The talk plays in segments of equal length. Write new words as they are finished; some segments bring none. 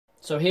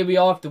So here we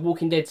are, The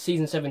Walking Dead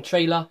Season 7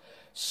 trailer.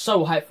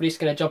 So hyped for this,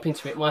 gonna jump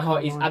into it. My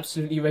heart is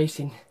absolutely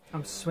racing.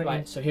 I'm sweating.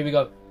 Right, so here we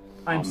go.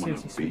 I'm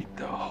seriously sweating. Beat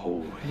the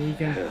whole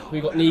Negan.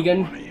 We got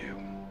Negan.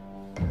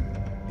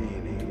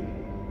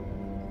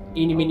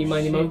 Eeny, meeny,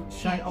 miny, mo.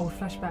 Showing old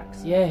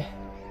flashbacks. Yeah.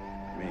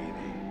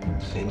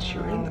 Since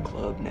you're in the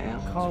club now,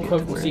 Carl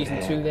Quote from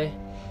Season 2 there.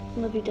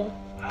 Love you, Dad.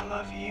 I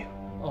love you.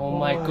 Oh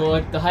my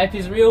god, the hype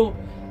is real.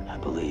 I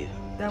believe.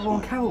 That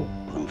one Carol.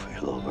 Blue for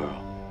your little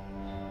girl.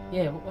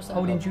 Yeah, what's that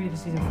Holding about? Judy for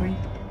Season 3.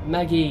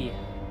 Maggie.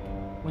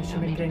 When she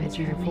Don't met need a Jane in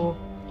picture of Season me. 4.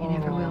 You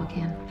never will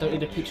again. Don't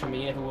need a picture of me,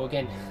 you never will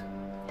again.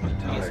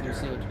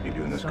 Tiger, you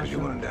doing this because you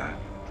want to die?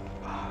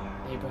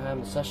 Abraham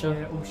and Sasha.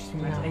 Yeah, all she's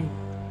thinking about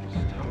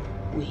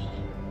is We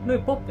No,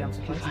 Bob, I'm can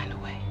surprised. find a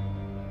way.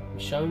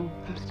 Michonne.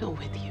 I'm still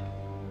with you.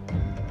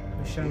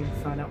 Michonne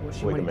found out what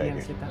she Wait a wanted minute.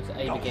 and said that. Was it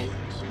Abe again?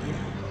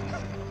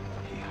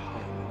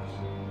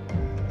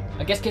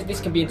 I guess this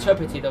can be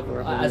interpreted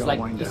as like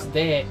it's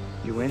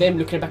them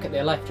looking back at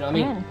their life. Do you know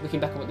what I mean? Looking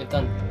back at what they've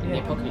done in the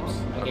apocalypse.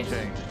 I guess.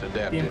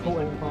 The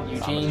important part.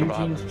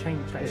 Eugene's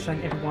changed. Like, it's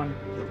showing everyone.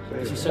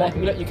 So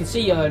look, you can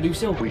see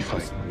Lucille. We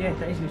fight. Yeah,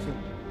 that is Lucille.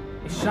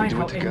 It's showing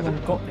how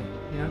everyone got there.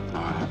 You know,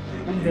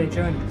 all their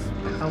journeys,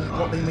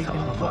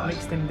 what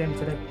makes them them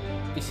today.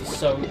 This is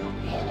so. You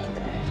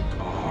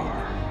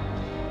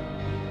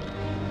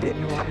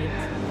are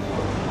it.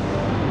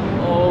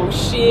 Oh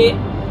shit,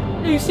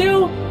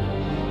 Lucille!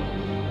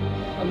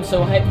 I'm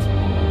so hyped.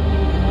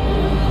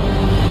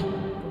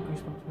 Got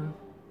goosebumps now.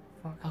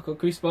 Fuck. I've got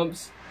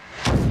goosebumps.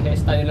 Okay,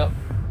 standing up.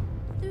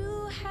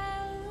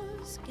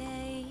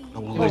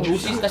 Oh,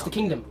 that's the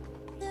kingdom.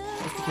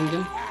 That's the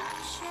kingdom.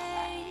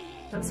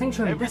 That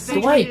sanctuary. That's The the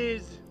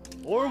way.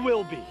 Or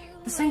will be.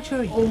 The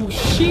sanctuary. Oh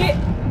shit!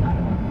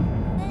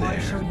 I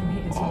showed you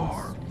meeting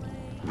scenes.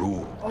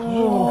 Rule.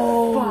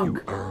 Oh You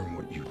fuck! earn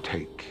what you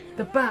take.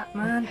 The bat,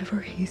 man.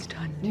 Whatever he's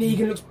done,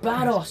 Negan looks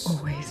badass.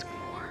 always more.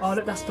 Oh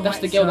look, that's the. That's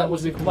the white girl that shirt.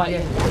 was with White.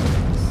 Yeah.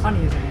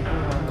 Honey, isn't it?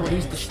 God,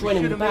 he's destroying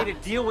him Should with the have bat.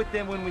 made a deal with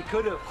them when we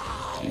could have.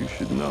 You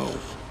should know.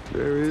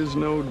 There is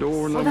no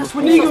door Oh, number that's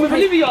when four. he Negan with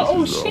starts Olivia.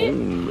 Oh This is the shit!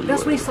 only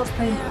That's when way. he starts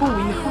playing pool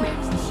in the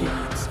comics and shit.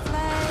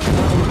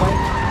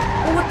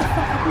 Oh, what the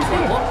fuck happens Wait,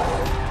 there? what?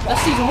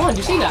 That's season 1.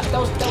 You see that? That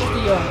was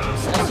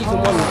the season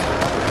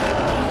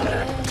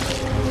 1.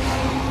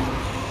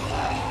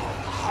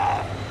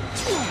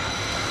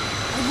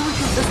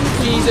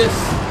 Jesus!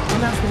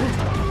 And that's the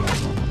winter.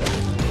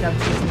 Yeah,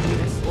 but she's gonna do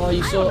this. Oh,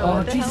 you saw.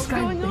 Oh, Jesus,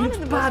 guy, he looks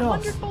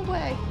badass.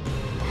 way.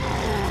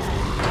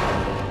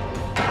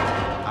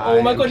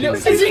 Oh my god, look,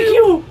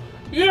 Ezekiel!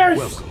 Yes!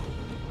 Welcome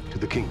to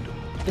the kingdom.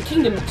 The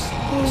kingdom looks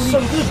so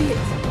good.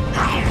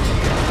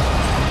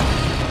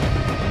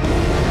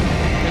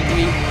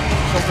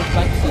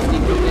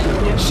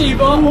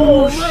 Shiva!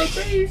 Oh my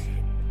face!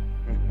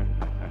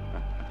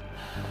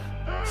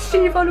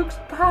 Shiva looks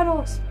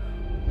badass.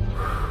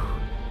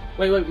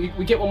 Wait,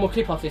 we get one more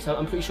clip after this.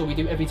 I'm pretty sure we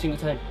do every single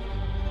time.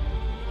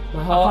 My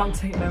I heart. can't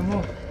take no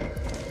more.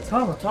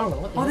 Tara. Tara,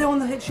 what the Oh, hell? they're on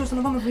the. She was on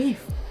the run with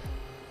Reef.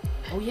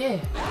 Oh yeah.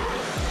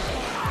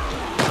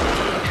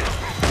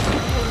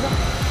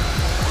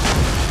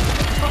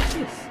 What's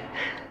this?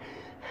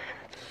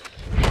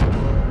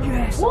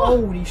 Yes. What?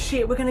 Holy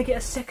shit! We're gonna get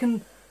a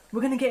second.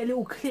 We're gonna get a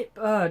little clip.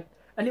 A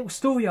little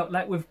story up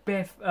like with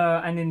Beth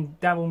and then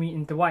Daryl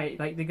meeting Dwight.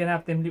 Like they're gonna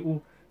have them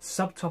little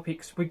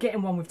subtopics. We're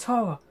getting one with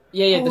Tara.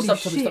 Yeah, the Holy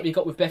subtopic shit. stuff you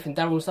got with Beth and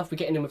Daryl and stuff. We're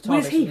getting them with Tara.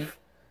 Where's basically. Heath?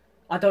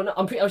 I don't know.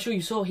 I'm sure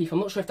you saw Heath. I'm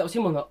not sure if that was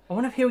him or not. I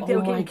wonder if he'll Oh get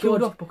my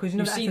killed God. off because you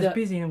know see that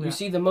busy and all You that.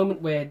 see the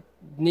moment where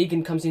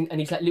Negan comes in and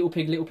he's like, little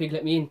pig,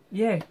 let me in.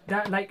 Yeah,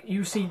 that like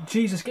you see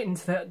Jesus getting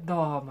into the.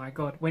 Oh my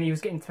god, when he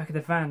was getting to the back of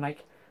the van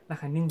like a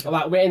ninja.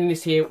 Alright, we're ending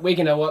this here. We're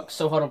going to work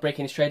so hard on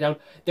breaking this trailer down.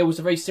 There was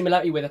a very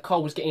similarity where the car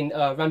was getting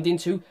rammed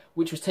into,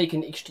 which was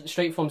taken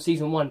straight from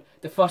season 1,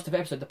 the first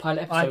episode, the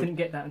pilot episode. I didn't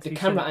get that. The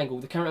Until camera angle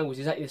is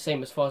exactly the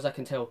same as far as I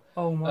can tell.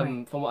 Oh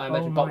my. From what I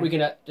imagine. Oh But my. we're going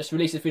to just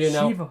release this video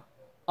now, Shiva.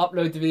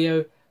 upload the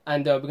video,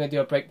 and we're going to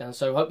do a breakdown.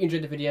 So hope you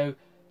enjoyed the video.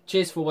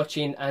 Cheers for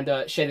watching,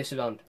 and share this around.